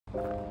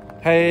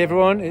Hey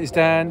everyone, it's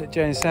Dan,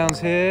 Joanne Sounds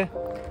here.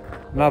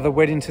 Another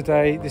wedding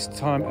today, this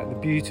time at the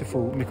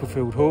beautiful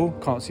Micklefield Hall.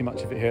 Can't see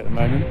much of it here at the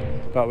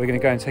moment, but we're going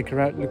to go and take a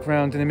look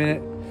around in a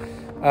minute.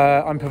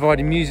 I'm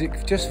providing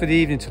music just for the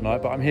evening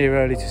tonight, but I'm here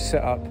early to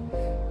set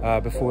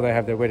up before they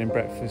have their wedding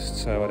breakfast,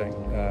 so I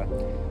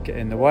don't get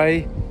in the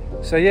way.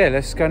 So yeah,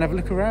 let's go and have a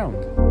look around.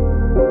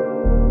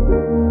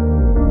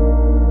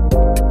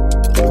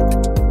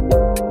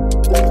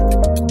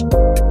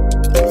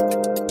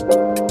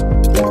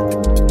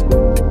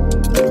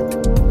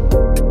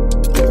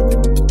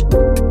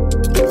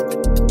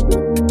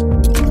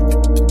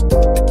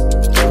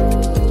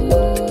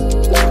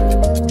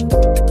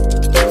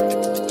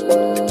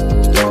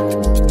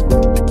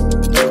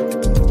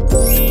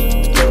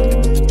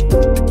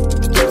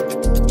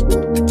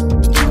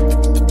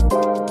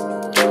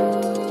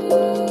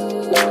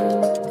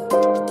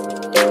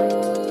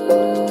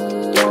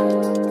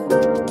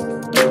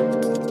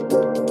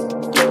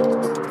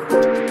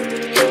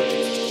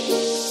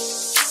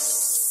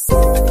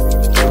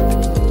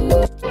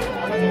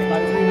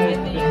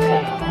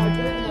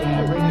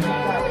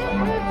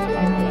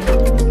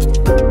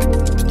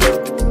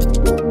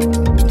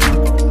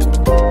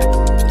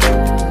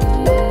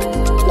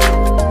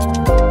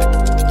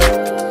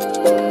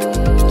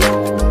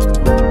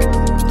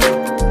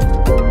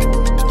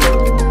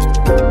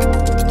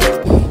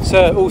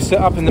 So all set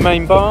up in the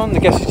main barn. The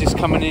guests are just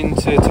coming in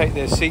to take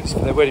their seats for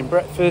their wedding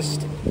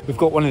breakfast. We've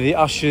got one of the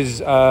ushers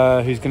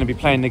who's going to be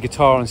playing the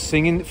guitar and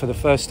singing for the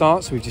first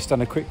dance. So we've just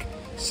done a quick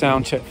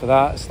sound check for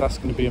that, so that's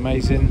going to be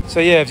amazing. So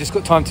yeah, I've just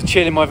got time to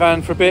chill in my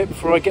van for a bit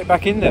before I get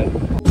back in there.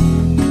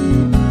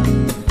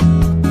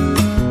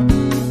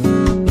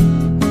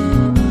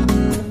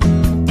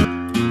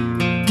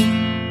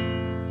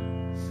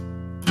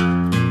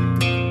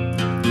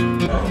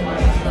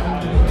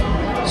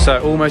 So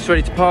almost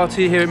ready to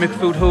party here at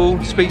Micklefield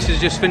Hall. Speeches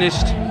are just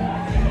finished.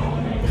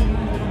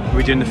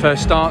 We're doing the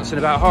first dance in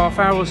about a half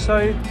hour or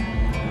so.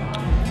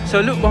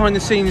 So look behind the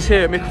scenes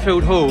here at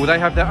Micklefield Hall. They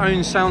have their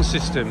own sound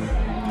system.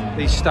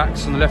 These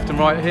stacks on the left and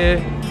right here.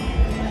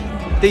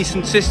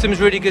 Decent systems,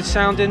 really good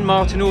sounding,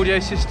 Martin audio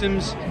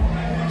systems.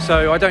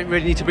 So I don't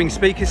really need to bring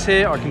speakers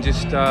here. I can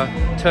just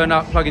turn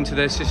up, plug into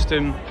their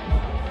system,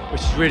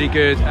 which is really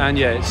good. And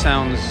yeah, it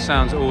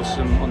sounds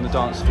awesome on the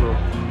dance floor.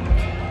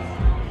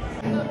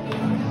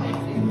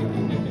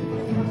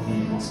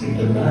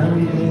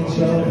 It's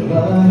your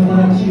blood,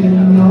 but you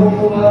know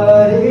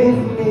what it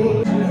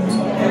means.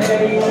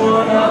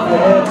 Anyone I've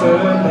ever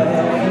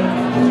met.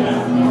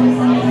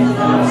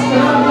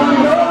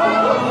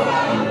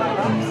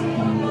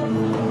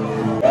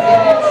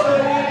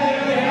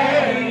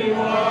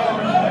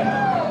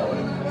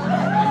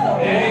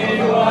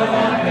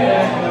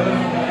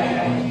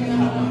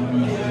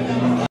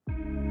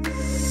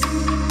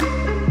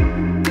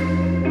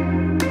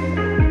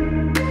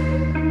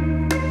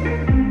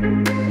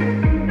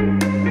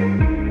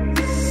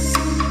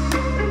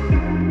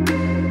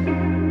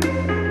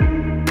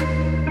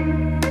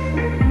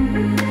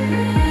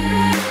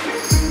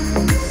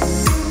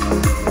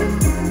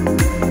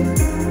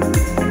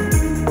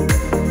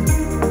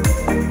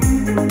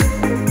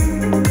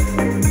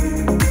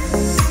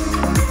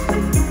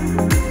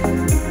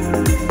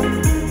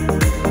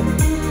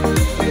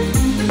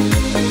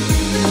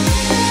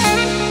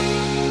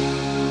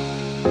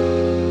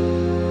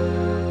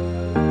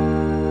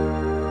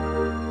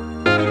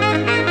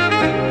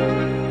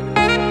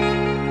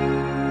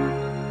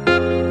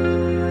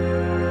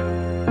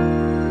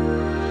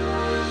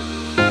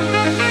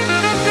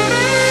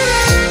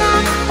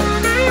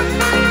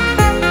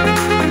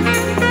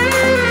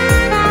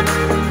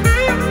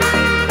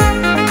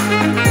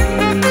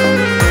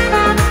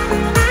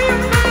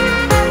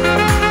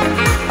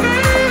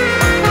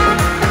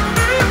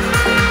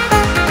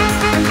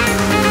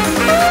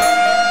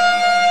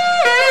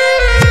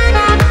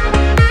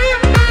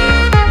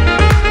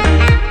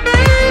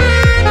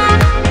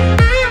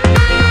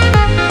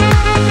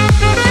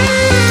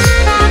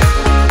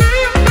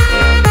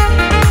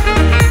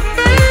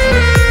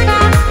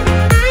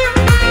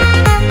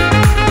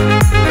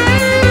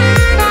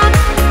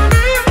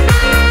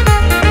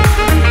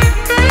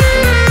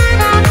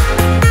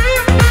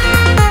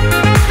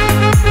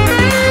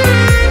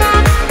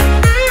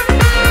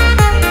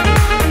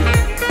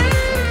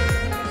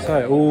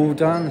 All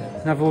done,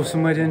 another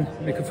awesome wedding,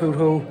 Micklefield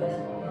Hall.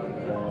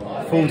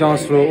 Full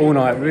dance floor all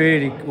night,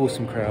 really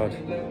awesome crowd.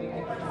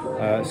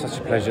 It's such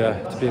a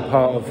pleasure to be a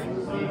part of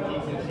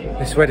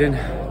this wedding.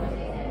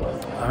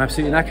 I'm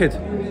absolutely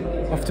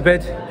knackered. Off to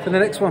bed for the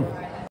next one.